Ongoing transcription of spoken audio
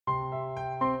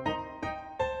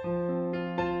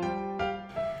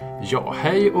Ja,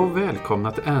 hej och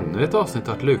välkomna till ännu ett avsnitt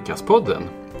av Lukaspodden.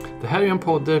 Det här är en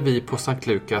podd där vi på Sankt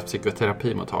Lukas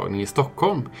psykoterapimottagning i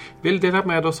Stockholm vill dela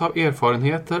med oss av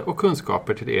erfarenheter och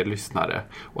kunskaper till er lyssnare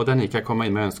och där ni kan komma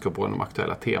in med önskemål om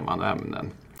aktuella teman och ämnen.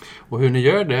 Och hur ni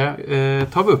gör det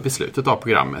tar vi upp i slutet av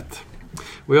programmet.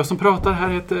 Och jag som pratar här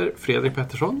heter Fredrik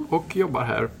Pettersson och jobbar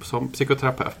här som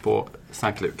psykoterapeut på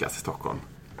Sankt Lukas i Stockholm.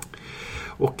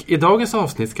 Och i dagens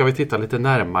avsnitt ska vi titta lite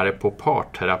närmare på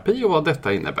parterapi och vad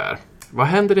detta innebär. Vad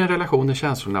händer i en relation när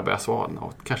känslorna börjar svalna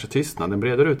och kanske tystnaden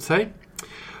breder ut sig?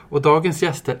 Och dagens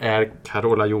gäster är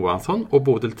Carola Johansson och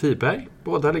Bodil Tiberg,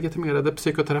 båda legitimerade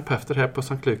psykoterapeuter här på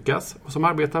Sankt Lukas och som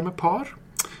arbetar med par.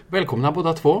 Välkomna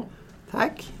båda två.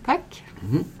 Tack. Tack.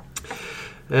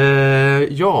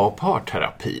 Ja,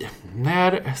 parterapi.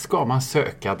 När ska man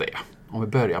söka det? Om vi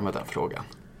börjar med den frågan.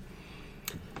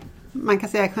 Man kan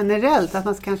säga generellt att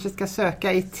man kanske ska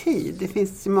söka i tid. Det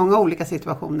finns många olika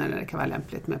situationer där det kan vara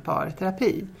lämpligt med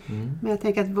parterapi. Men jag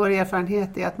tänker att vår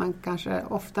erfarenhet är att man kanske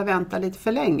ofta väntar lite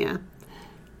för länge.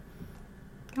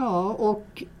 Ja,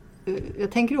 och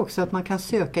jag tänker också att man kan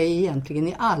söka egentligen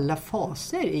i alla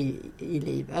faser i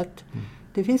livet.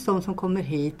 Det finns de som kommer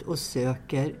hit och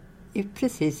söker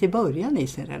precis i början i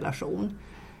sin relation.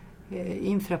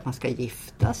 Inför att man ska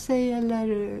gifta sig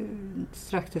eller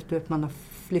strax efter att man har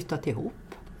flyttat ihop.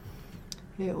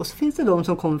 Och så finns det de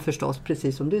som kommer förstås,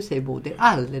 precis som du säger Bodil,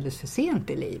 alldeles för sent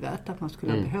i livet. Att man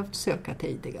skulle ha behövt söka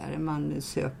tidigare. Man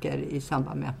söker i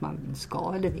samband med att man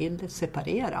ska eller vill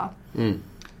separera.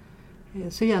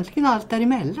 Så egentligen allt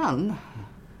däremellan.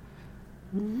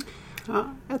 Ja,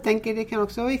 jag tänker det kan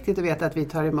också vara viktigt att veta att vi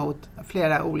tar emot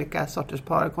flera olika sorters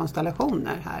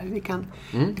parkonstellationer här.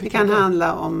 Det kan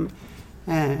handla om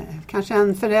kanske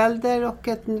en förälder och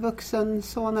en vuxen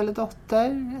son eller dotter.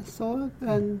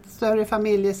 En större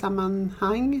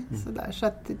familjesammanhang. Så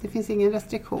att det finns ingen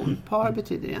restriktion. Par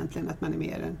betyder egentligen att man är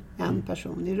mer än en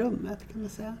person i rummet kan man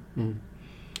säga.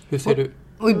 Hur ser du?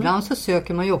 Och ibland så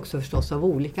söker man ju också förstås av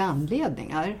olika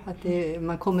anledningar. Att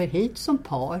man kommer hit som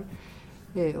par.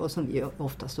 Och som vi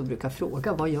oftast så brukar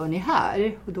fråga, vad gör ni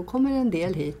här? Och då kommer en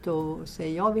del hit och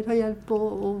säger, jag vill ha hjälp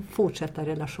att fortsätta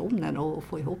relationen och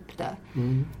få ihop det.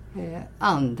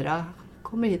 Andra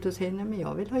kommer hit och säger, nej men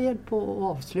jag vill ha hjälp att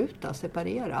avsluta,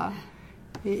 separera.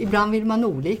 Ibland vill man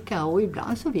olika och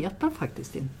ibland så vet man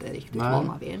faktiskt inte riktigt vad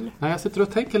man vill. Nej, jag sitter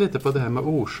och tänker lite på det här med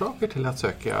orsaker till att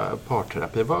söka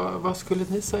parterapi. Vad skulle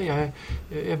ni säga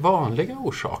är vanliga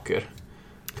orsaker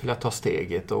till att ta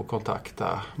steget och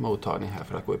kontakta mottagning här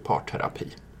för att gå i parterapi?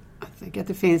 Jag tänker att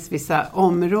det finns vissa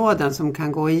områden som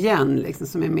kan gå igen, liksom,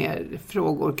 som är mer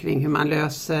frågor kring hur man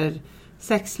löser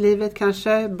sexlivet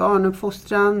kanske,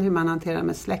 barnuppfostran, hur man hanterar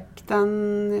med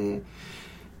släkten,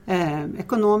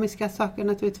 ekonomiska saker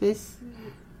naturligtvis.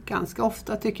 Ganska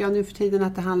ofta tycker jag nu för tiden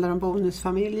att det handlar om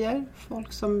bonusfamiljer,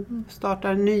 folk som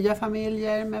startar nya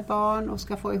familjer med barn och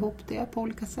ska få ihop det på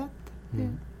olika sätt.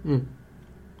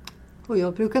 Och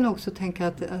jag brukar nog också tänka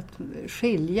att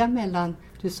skilja mellan,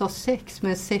 du sa sex,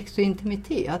 men sex och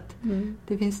intimitet.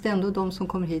 Det finns ändå de som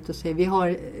kommer hit och säger, vi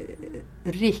har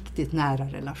riktigt nära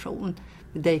relation.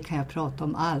 Med dig kan jag prata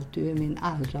om allt, du är min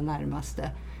allra närmaste.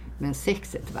 Men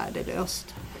sexet är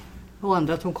värdelöst. Och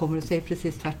andra som kommer och säger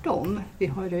precis tvärtom. Vi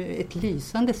har ett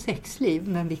lysande sexliv,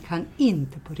 men vi kan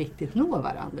inte på riktigt nå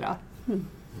varandra.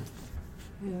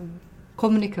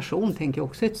 Kommunikation tänker jag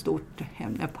också är ett stort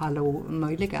ämne på alla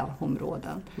möjliga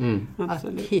områden. Att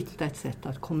hitta ett sätt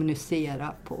att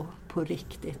kommunicera på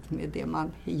riktigt med det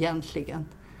man egentligen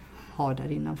har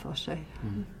där innanför sig.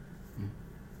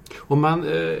 Om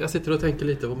jag sitter och tänker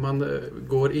lite om man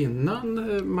går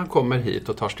innan man kommer hit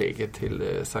och tar steget till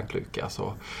Sankt Lukas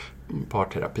och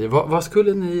parterapi. Vad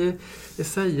skulle ni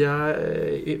säga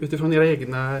utifrån era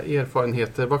egna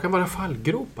erfarenheter? Vad kan vara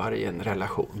fallgropar i en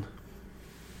relation?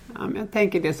 Ja, men jag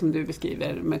tänker det som du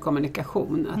beskriver med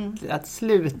kommunikation. Att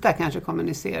sluta kanske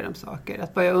kommunicera om saker.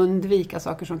 Att börja undvika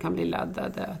saker som kan bli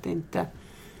laddade. Att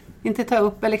inte ta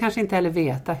upp eller kanske inte heller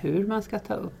veta hur man ska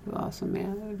ta upp vad som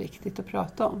är viktigt att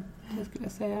prata om. Det skulle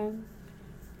jag säga är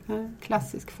en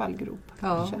klassisk fallgrop.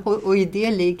 Ja, och i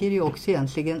det ligger ju också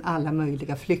egentligen alla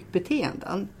möjliga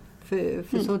flyktbeteenden.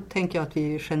 För så tänker jag att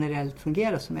vi generellt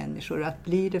fungerar som människor. Att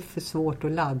blir det för svårt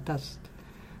att laddas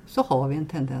så har vi en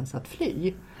tendens att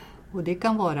fly. Och det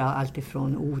kan vara allt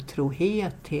ifrån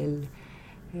otrohet till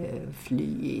fly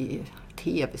i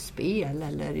tv-spel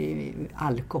eller i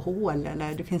alkohol.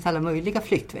 Eller det finns alla möjliga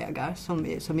flyktvägar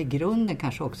som i grunden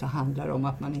kanske också handlar om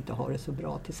att man inte har det så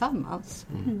bra tillsammans.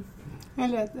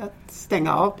 Eller att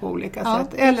stänga av på olika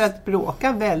sätt. Eller att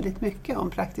bråka väldigt mycket om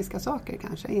praktiska saker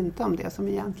kanske. Inte om det som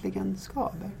egentligen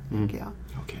skaver, tycker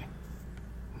jag. Okay.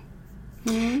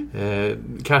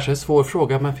 Kanske en svår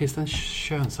fråga, men finns det en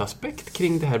könsaspekt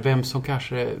kring det här? Vem som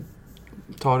kanske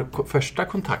tar första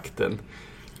kontakten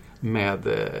med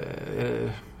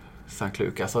Sankt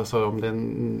Lukas? Alltså om det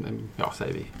är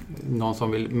säger vi, någon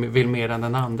som vill mer än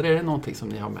den andra, är det någonting som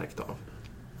ni har märkt av?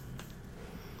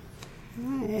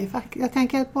 Nej, jag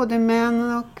tänker att både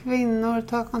män och kvinnor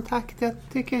tar kontakt. Jag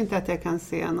tycker inte att jag kan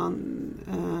se någon...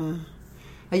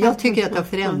 Jag tycker att det har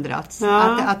förändrats.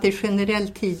 Ja. Att det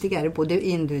generellt tidigare, både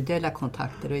individuella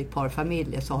kontakter och i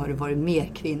parfamiljer, så har det varit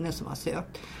mer kvinnor som har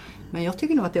sökt. Men jag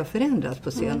tycker nog att det har förändrats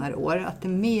på senare år. Att det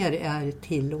mer är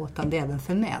tillåtande även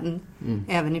för män.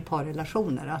 Även i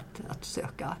parrelationer att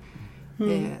söka.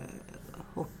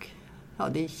 Och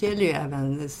det gäller ju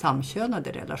även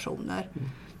samkönade relationer.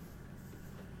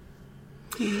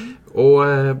 Och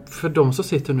för de som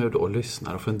sitter nu då och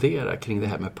lyssnar och funderar kring det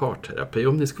här med parterapi,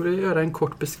 om ni skulle göra en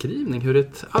kort beskrivning hur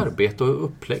ett arbete och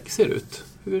upplägg ser ut.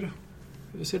 Hur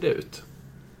ser det ut?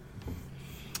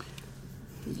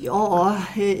 Ja,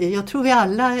 jag tror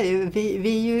vi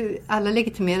är ju alla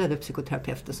legitimerade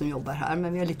psykoterapeuter som jobbar här,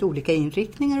 men vi har lite olika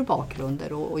inriktningar och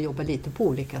bakgrunder och jobbar lite på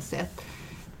olika sätt.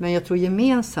 Men jag tror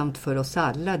gemensamt för oss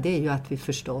alla, det är ju att vi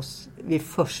förstås vid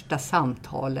första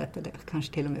samtalet, eller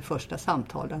kanske till och med första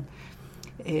samtalen,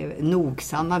 är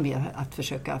nogsamma med att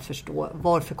försöka förstå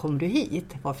varför kommer du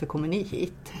hit? Varför kommer ni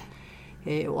hit?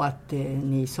 Och att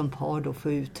ni som par då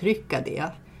får uttrycka det.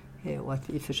 Och att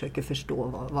vi försöker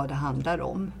förstå vad det handlar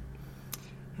om.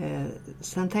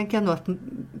 Sen tänker jag nog att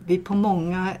vi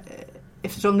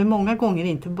eftersom det många gånger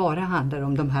inte bara handlar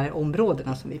om de här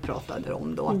områdena som vi pratade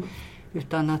om då.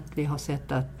 Utan att vi har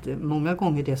sett att många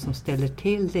gånger det som ställer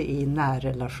till det i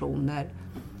närrelationer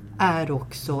är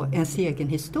också ens egen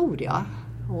historia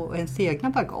och ens egna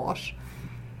bagage.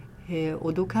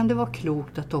 Och då kan det vara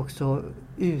klokt att också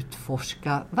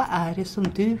utforska, vad är det som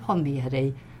du har med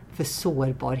dig för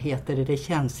sårbarheter eller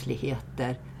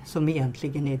känsligheter som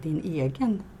egentligen är din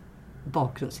egen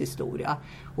bakgrundshistoria,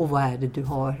 och vad är det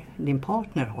din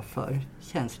partner har för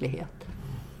känslighet.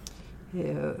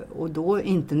 Och då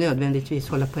inte nödvändigtvis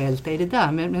hålla på att älta i det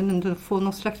där, men ändå få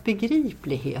någon slags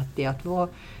begriplighet i att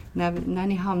när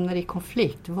ni hamnar i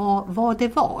konflikt, vad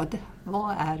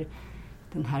är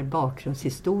den här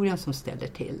bakgrundshistorien som ställer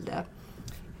till det.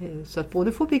 Så att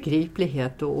både få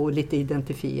begriplighet och lite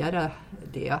identifiera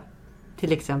det.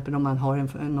 Till exempel om man har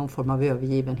någon form av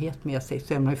övergivenhet med sig,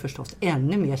 så är man ju förstås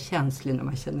ännu mer känslig när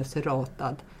man känner sig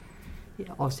ratad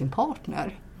av sin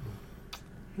partner.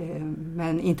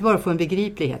 Men inte bara få en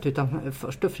begriplighet, utan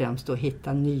först och främst att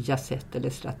hitta nya sätt eller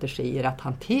strategier att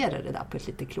hantera det där på ett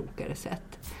lite klokare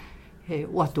sätt.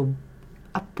 Och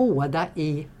att båda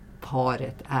i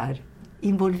paret är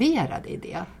involverade i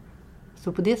det.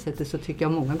 Så på det sättet så tycker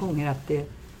jag många gånger att det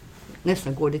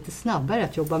nästan går lite snabbare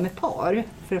att jobba med par.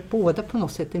 För att båda på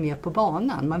något sätt är med på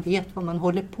banan. Man vet vad man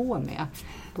håller på med.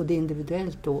 Både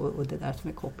individuellt och det där som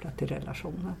är kopplat till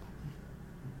relationen.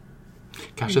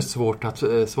 Kanske svårt att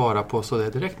svara på så det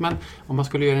direkt. Men om man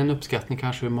skulle göra en uppskattning,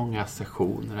 kanske hur många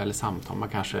sessioner eller samtal man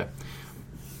kanske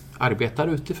arbetar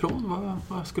utifrån.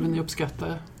 Vad skulle ni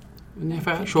uppskatta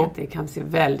ungefär så? Det kan se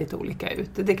väldigt olika ut.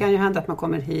 Det kan ju hända att man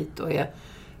kommer hit och är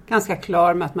ganska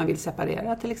klar med att man vill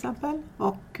separera till exempel.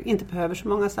 Och inte behöver så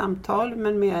många samtal,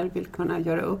 men mer vill kunna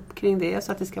göra upp kring det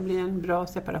så att det ska bli en bra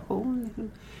separation.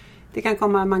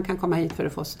 Man kan komma hit för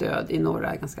att få stöd i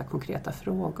några ganska konkreta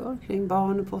frågor kring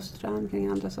barn och fostran, kring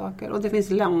andra saker. Och det finns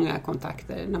långa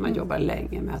kontakter när man jobbar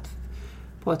länge med att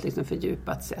på ett liksom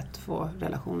fördjupat sätt få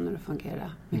relationer att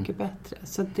fungera mycket bättre.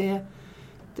 Så det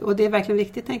är verkligen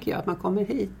viktigt, tänker jag, att man kommer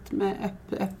hit med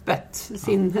öppet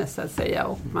sinne så att säga,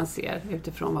 och man ser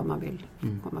utifrån vad man vill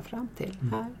komma fram till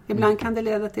här. Ibland kan det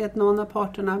leda till att någon av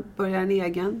parterna börjar en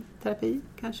egen terapi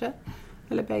kanske,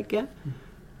 eller bägge.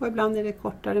 Och ibland är det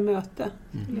kortare möte,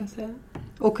 vill jag säga.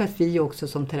 Och att vi också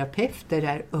som terapeuter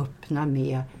är öppna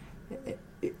med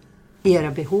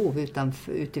era behov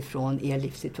utifrån er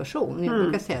livssituation. Jag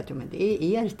brukar säga att det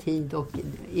är er tid och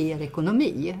er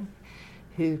ekonomi.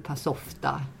 Hur pass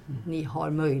ofta ni har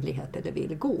möjlighet eller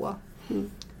vill gå.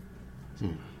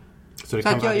 Så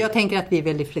att jag tänker att vi är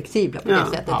väldigt flexibla på det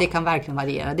sättet. Det kan verkligen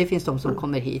variera. Det finns de som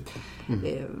kommer hit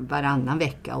varannan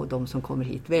vecka och de som kommer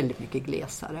hit väldigt mycket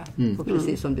glesare. Och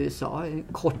precis som du sa,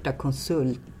 korta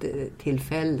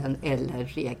konsulttillfällen eller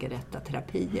regelrätta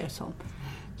terapier som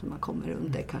man kommer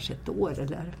under kanske ett år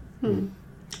eller...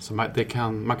 Så man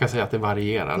kan säga att det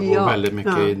varierar och väldigt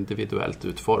mycket individuellt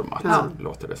utformat,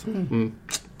 låter det som.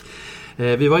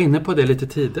 Vi var inne på det lite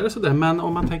tidigare sådär, men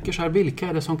om man tänker så här, vilka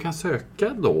är det som kan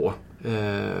söka då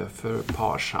för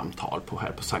parsamtal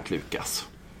här på Sankt Lukas?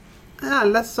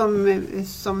 Alla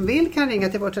som vill kan ringa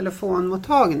till vår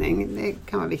telefonmottagning. Det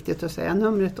kan vara viktigt att säga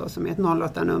numret då, som är ett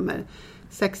 08-nummer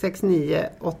 669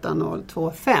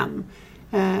 8025.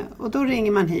 Och då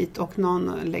ringer man hit och någon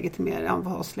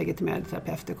av oss legitimerade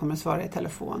terapeuter kommer att svara i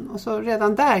telefon. Och så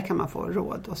redan där kan man få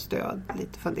råd och stöd,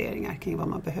 lite funderingar kring vad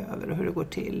man behöver och hur det går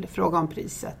till. Fråga om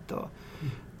priset och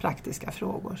praktiska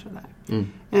frågor. Sådär.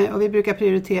 Och vi brukar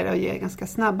prioritera och ge ganska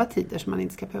snabba tider så man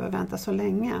inte ska behöva vänta så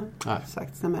länge.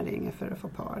 Sagt när man ringer för att få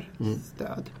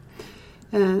parstöd.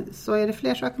 Så är det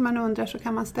fler saker man undrar så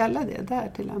kan man ställa det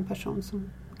där till en person som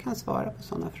kan svara på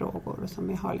sådana frågor och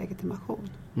som har legitimation.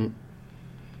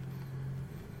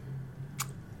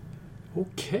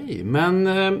 Okej, men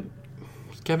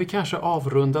ska vi kanske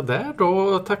avrunda där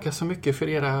då? Tacka så mycket för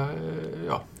era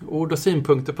ord och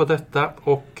synpunkter på detta.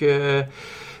 Och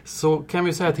så kan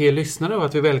vi säga till er lyssnare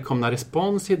att vi välkomnar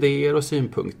respons, idéer och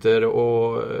synpunkter.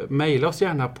 Och mejla oss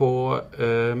gärna på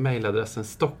mejladressen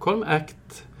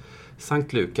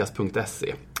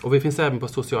stockholm@sanktlukas.se. Och vi finns även på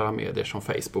sociala medier som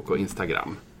Facebook och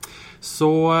Instagram.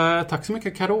 Så tack så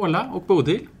mycket Carola och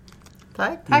Bodil.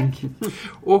 Tack.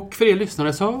 Och för er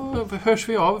lyssnare så hörs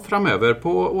vi av framöver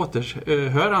på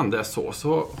återhörande.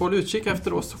 Så håll utkik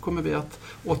efter oss så kommer vi att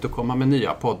återkomma med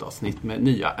nya poddavsnitt med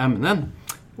nya ämnen.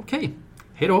 Okej,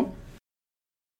 hej då!